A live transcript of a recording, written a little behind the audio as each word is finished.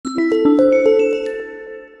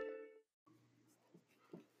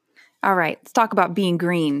All right, let's talk about being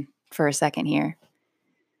green for a second here.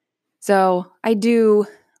 So I do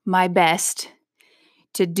my best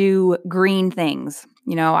to do green things.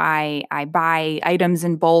 I buy items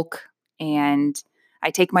in bulk and I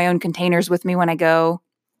take my own containers with me when I go,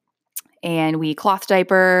 and we cloth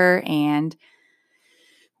diaper and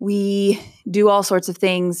we do all sorts of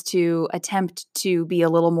things to attempt to be a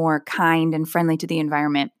little more kind and friendly to the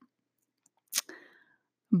environment.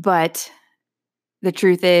 But the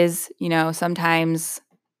truth is, sometimes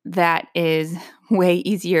that is way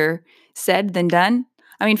easier said than done.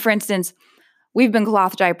 I mean, for instance, we've been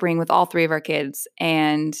cloth diapering with all three of our kids,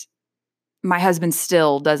 and my husband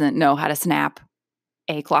still doesn't know how to snap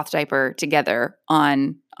a cloth diaper together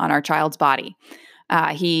on our child's body.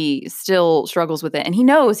 He still struggles with it, and he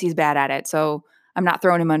knows he's bad at it. So I'm not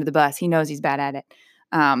throwing him under the bus. He knows he's bad at it,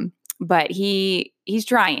 but he's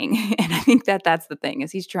trying, and I think that's the thing,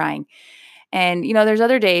 is he's trying. And there's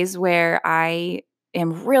other days where I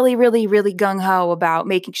am really, really, really gung ho about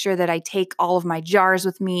making sure that I take all of my jars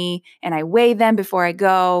with me and I weigh them before I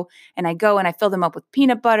go. And I go and I fill them up with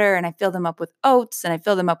peanut butter and I fill them up with oats and I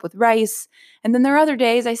fill them up with rice. And then there are other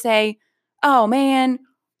days I say, oh man,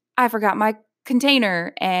 I forgot my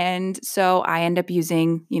container. And so I end up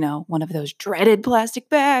using, one of those dreaded plastic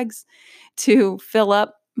bags to fill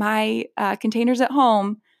up my containers at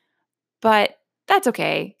home. But that's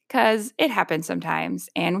okay, because it happens sometimes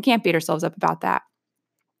and we can't beat ourselves up about that.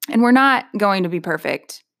 And we're not going to be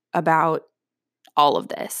perfect about all of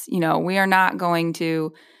this. We are not going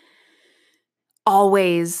to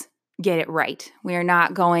always get it right. We are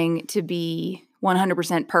not going to be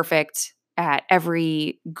 100% perfect at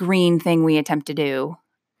every green thing we attempt to do.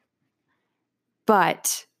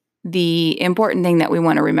 But the important thing that we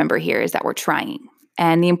want to remember here is that we're trying.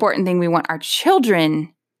 And the important thing we want our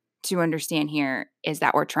children to understand here is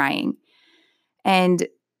that we're trying. And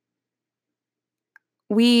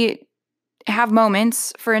we have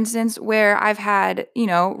moments, for instance, where I've had,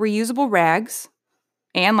 reusable rags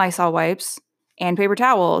and Lysol wipes and paper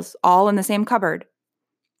towels all in the same cupboard.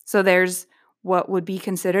 So there's what would be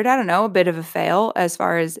considered, I don't know, a bit of a fail as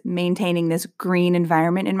far as maintaining this green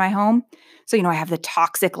environment in my home. So, I have the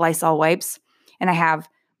toxic Lysol wipes and I have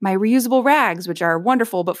my reusable rags, which are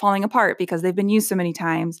wonderful but falling apart because they've been used so many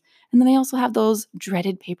times. And then I also have those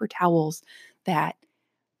dreaded paper towels that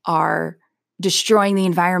are destroying the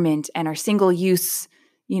environment and are single-use,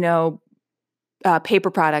 paper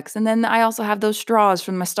products. And then I also have those straws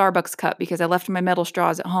from my Starbucks cup because I left my metal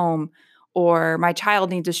straws at home, or my child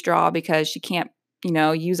needs a straw because she can't,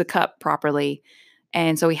 use a cup properly.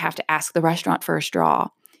 And so we have to ask the restaurant for a straw.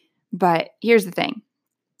 But here's the thing.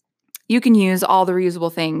 You can use all the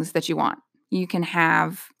reusable things that you want. You can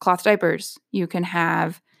have cloth diapers. You can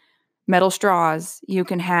have metal straws. You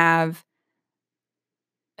can have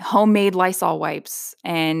homemade Lysol wipes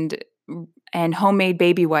and homemade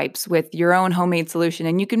baby wipes with your own homemade solution.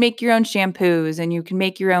 And you can make your own shampoos and you can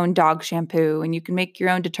make your own dog shampoo and you can make your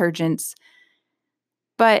own detergents.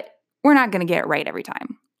 But we're not going to get it right every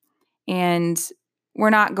time. And we're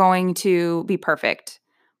not going to be perfect.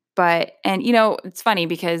 But, and it's funny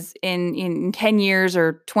because in 10 years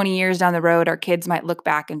or 20 years down the road, our kids might look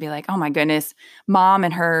back and be like, oh my goodness, mom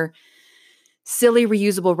and her silly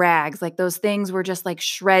reusable rags, like those things were just like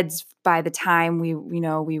shreds by the time we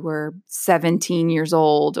were 17 years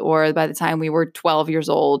old, or by the time we were 12 years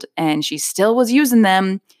old, and she still was using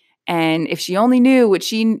them. And if she only knew what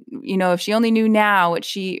she, if she only knew now what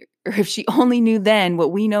she, or if she only knew then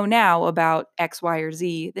what we know now about X, Y, or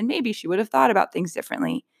Z, then maybe she would have thought about things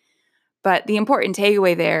differently. But the important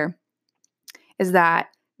takeaway there is that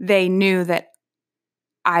they knew that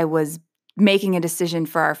I was making a decision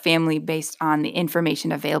for our family based on the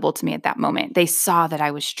information available to me at that moment. They saw that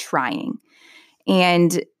I was trying.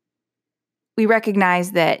 And we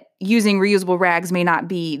recognize that using reusable rags may not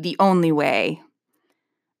be the only way,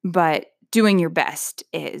 but doing your best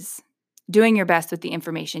is. Doing your best with the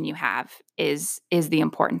information you have is the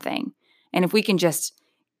important thing. And if we can just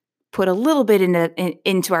put a little bit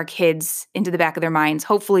into our kids, into the back of their minds,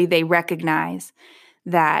 hopefully they recognize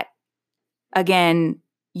that, again,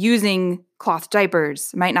 using cloth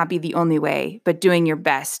diapers might not be the only way, but doing your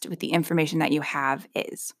best with the information that you have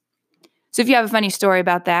is. So if you have a funny story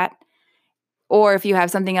about that, or if you have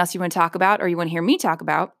something else you want to talk about or you want to hear me talk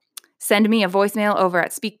about, send me a voicemail over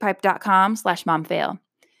at speakpipe.com/momfail.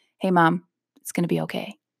 Hey, Mom, it's going to be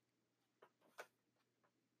okay.